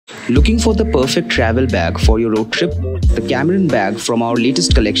Looking for the perfect travel bag for your road trip? The Cameron bag from our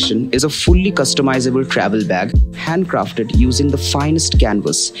latest collection is a fully customizable travel bag handcrafted using the finest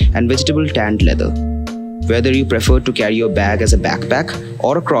canvas and vegetable tanned leather. Whether you prefer to carry your bag as a backpack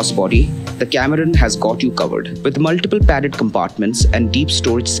or a crossbody, the Cameron has got you covered. With multiple padded compartments and deep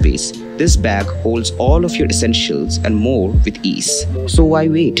storage space, this bag holds all of your essentials and more with ease. So why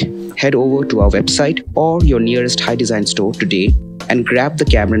wait? Head over to our website or your nearest high design store today and grab the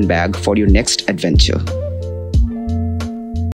Cameron bag for your next adventure.